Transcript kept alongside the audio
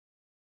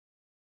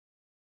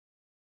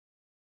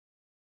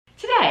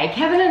Today,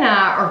 Kevin and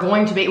I are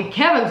going to be,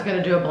 Kevin's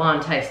going to do a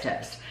blind taste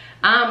test.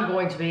 I'm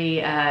going to be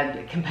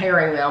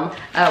comparing them.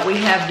 We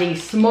have the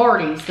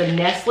Smarties, the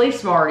Nestle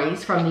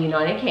Smarties from the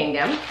United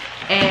Kingdom.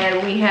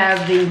 And we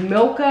have the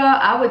Milka,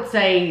 I would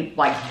say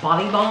like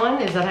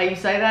Bonibon, is that how you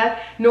say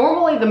that?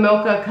 Normally the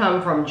Milka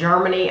come from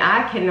Germany.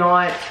 I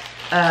cannot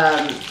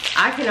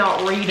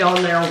read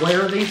on there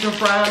where these are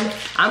from.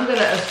 I'm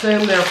gonna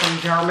assume they're from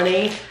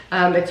Germany.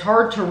 It's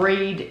hard to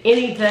read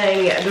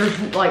anything. There's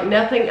like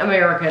nothing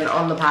American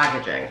on the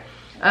packaging.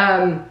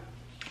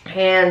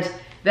 And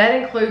that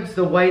includes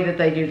the way that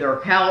they do their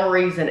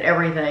calories and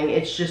everything.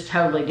 It's just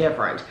totally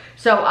different.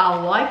 So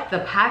I like the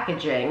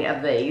packaging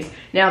of these.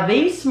 Now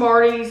these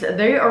Smarties,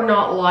 they are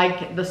not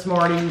like the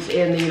Smarties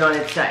in the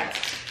United States.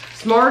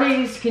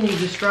 Smarties, can you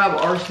describe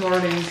our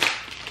Smarties?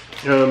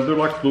 They're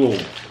like little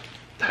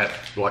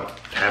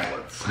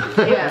tablets.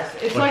 Yes,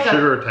 it's like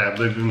sugar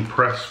tablet. They've been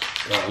pressed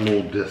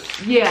little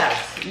discs.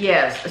 Yes,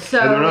 yes. So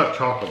and they're not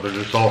chocolate. They're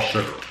just all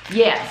sugar.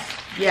 Yes,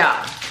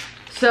 yeah.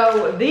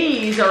 So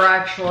these are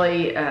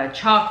actually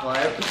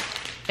chocolate,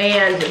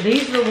 and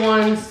these are the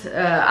ones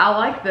I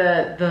like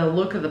the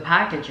look of the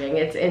packaging.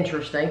 It's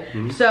interesting.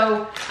 Mm-hmm.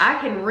 So I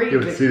can read. You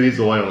would see these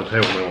lay on the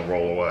table and they will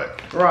roll away.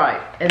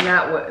 Right, and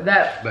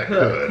that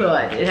could.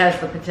 It has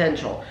the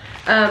potential.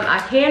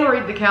 I can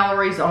read the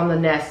calories on the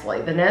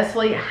Nestle. The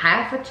Nestle,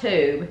 half a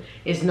tube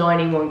is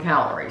 91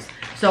 calories.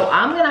 So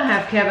I'm gonna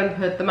have Kevin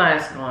put the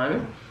mask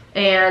on,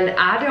 and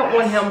I don't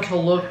want him to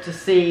look to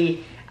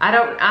see.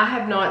 I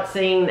have not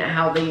seen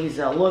how these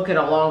look in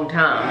a long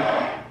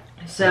time.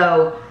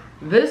 So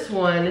this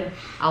one,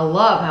 I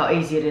love how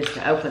easy it is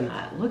to open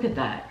that. Look at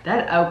that.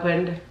 That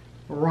opened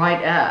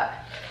right up.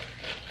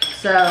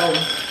 So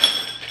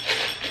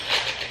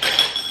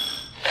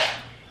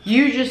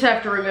you just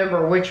have to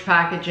remember which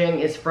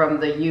packaging is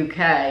from the UK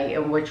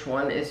and which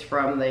one is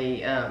from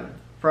the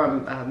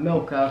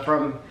Milka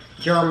from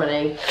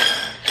Germany.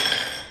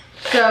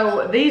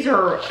 So these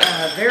are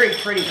very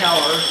pretty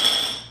colors.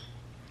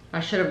 I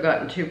should have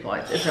gotten 2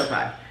 plates. It's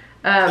okay.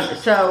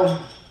 So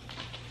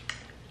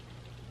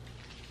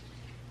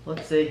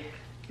let's see.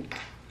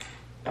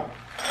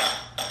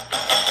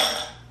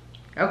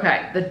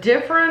 Okay, the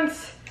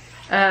difference.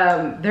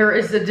 There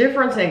is a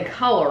difference in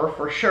color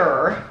for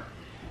sure.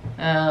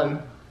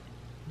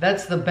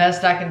 That's the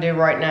best I can do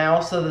right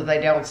now so that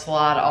they don't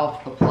slide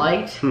off the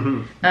plate.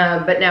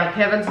 But now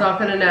Kevin's not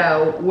going to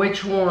know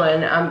which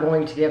one I'm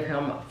going to give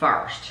him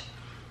first.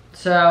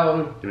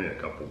 So give me a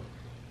couple.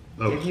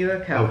 Give you a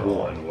couple.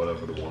 Of one,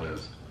 whatever the one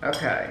is.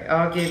 Okay,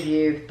 I'll give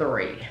you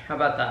 3. How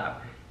about that?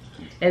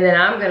 And then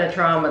I'm going to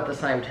try them at the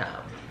same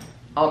time.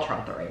 I'll try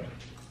 3.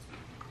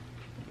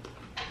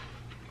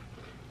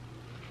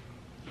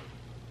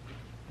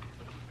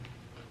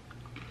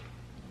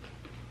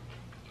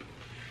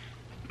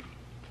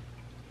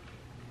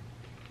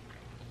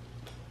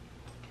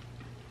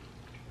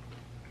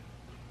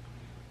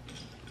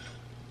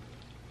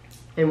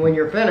 And when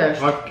you're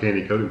finished, I like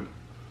candy coating.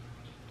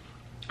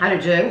 I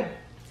do too.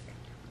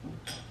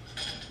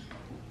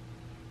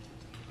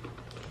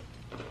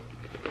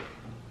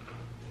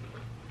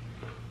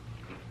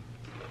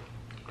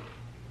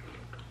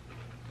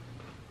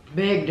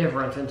 Big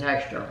difference in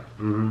texture.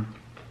 Mm-hmm.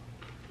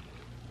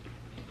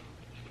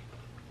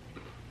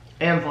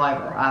 And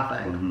flavor, I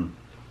think. Mm-hmm.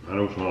 I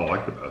know which one I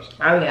like the best.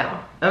 Oh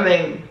yeah. I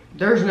mean,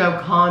 there's no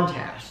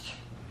contest.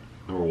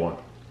 Number 1.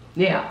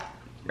 Yeah.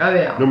 Oh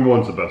yeah. Number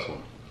 1's the best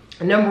one.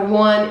 Number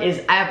 1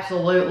 is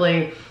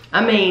absolutely,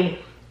 I mean,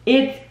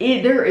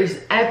 there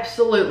is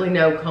absolutely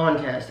no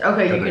contest.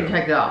 Okay, you can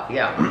take it off,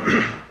 yeah.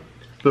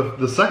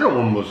 The second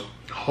one was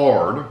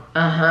hard.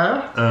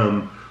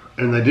 Uh-huh.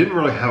 And they didn't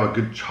really have a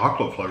good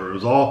chocolate flavor. It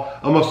was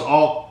almost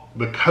all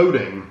the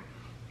coating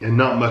and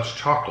not much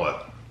chocolate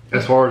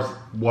as far as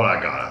what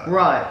I got out of it.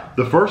 Right.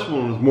 The first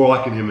one was more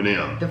like an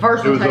M&M. The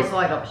first one tastes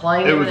like a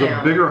plain M&M. It was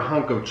a bigger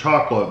hunk of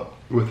chocolate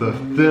with a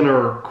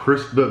thinner,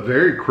 crisp, but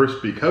very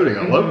crispy coating.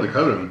 I love the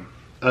coating.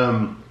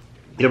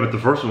 Yeah, but the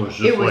first one was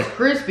just it was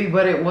crispy,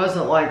 but it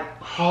wasn't like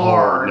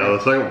hard. No,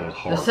 the second one was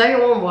hard. The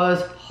second one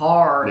was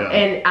hard. Yeah.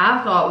 And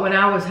I thought, when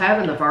I was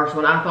having the first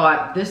one, I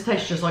thought, this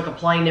tastes just like a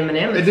plain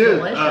M&M. It's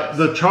delicious.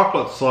 The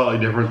chocolate's slightly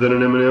different than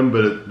an M&M,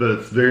 but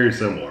it's very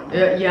similar.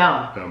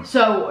 Yeah.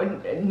 So,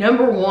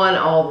 number 1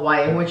 all the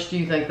way, and which do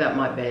you think that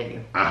might be?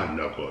 I have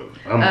no clue.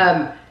 I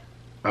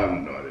have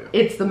no idea.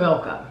 It's the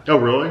Milka. Oh,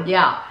 really?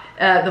 Yeah.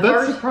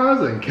 That's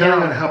surprising,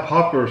 counting on how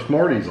popular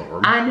Smarties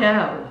are. I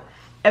know.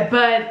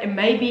 But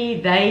maybe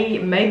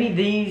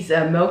these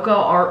Milka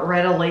aren't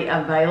readily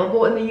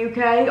available in the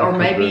UK, or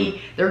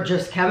maybe they're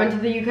just coming to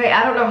the UK.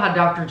 I don't know how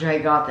Dr. J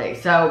got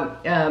these. So,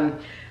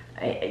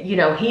 you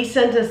know, he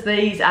sent us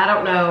these. I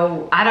don't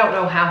know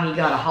how he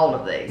got a hold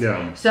of these.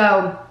 Yeah.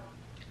 So,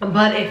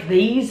 but if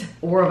these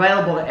were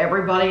available to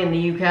everybody in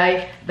the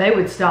UK, they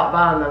would stop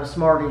buying those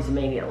Smarties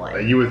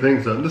immediately. You would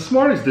think so. The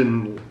Smarties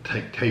didn't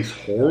taste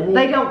horrible.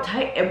 They don't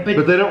taste,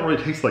 but they don't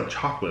really taste like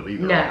chocolate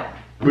either. No.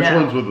 Which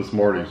ones were the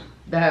Smarties?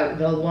 The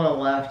one on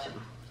the left.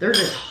 They're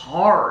just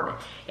hard.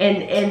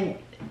 And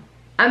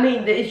I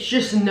mean, it's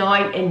just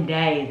night and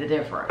day, the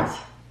difference.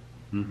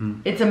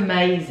 It's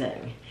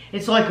amazing.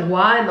 It's like,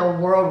 why in the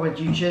world would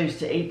you choose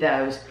to eat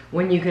those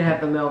when you could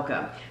have the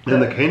Milka?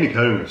 And the candy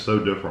coating is so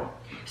different.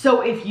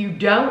 So if you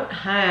don't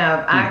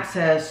have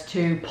access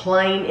to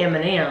plain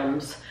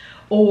M&Ms,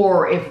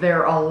 or if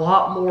they're a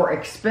lot more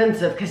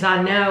expensive, because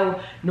I know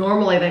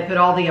normally they put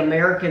all the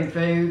American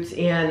foods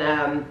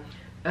in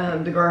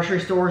the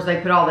grocery stores,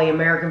 they put all the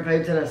American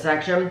foods in a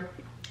section.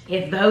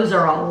 If those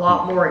are a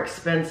lot more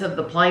expensive,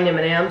 the plain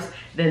M&Ms,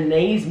 than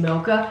these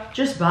Milka,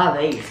 just buy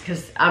these,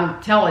 because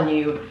I'm telling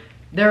you,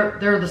 they're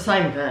the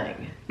same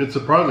thing. It's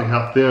surprising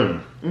how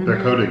thin their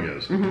coating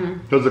is,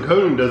 because the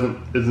coating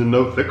isn't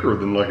no thicker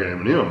than like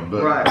an M&M,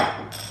 but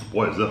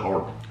boy, is it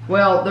hard.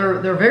 Well,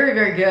 they're very,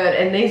 very good,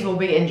 and these will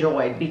be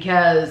enjoyed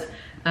because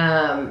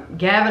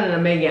Gavin and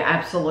Amelia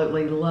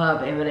absolutely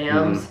love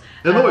M&Ms.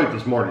 And they'll eat the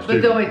Smarties too.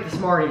 But they'll eat the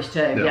Smarties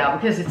too, yeah,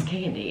 because it's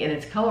candy, and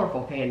it's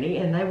colorful candy,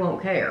 and they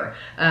won't care.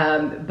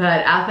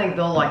 But I think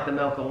they'll like the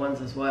Milka ones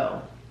as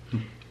well.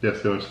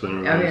 Yes, so much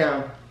thinner. Oh,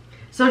 yeah.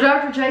 So,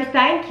 Dr. J,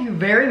 thank you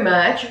very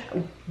much.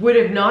 Would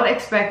have not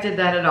expected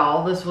that at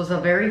all. This was a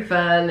very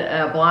fun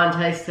blind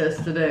taste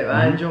test to do.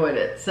 I enjoyed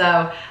it.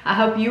 So, I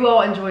hope you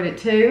all enjoyed it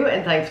too,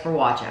 and thanks for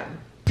watching.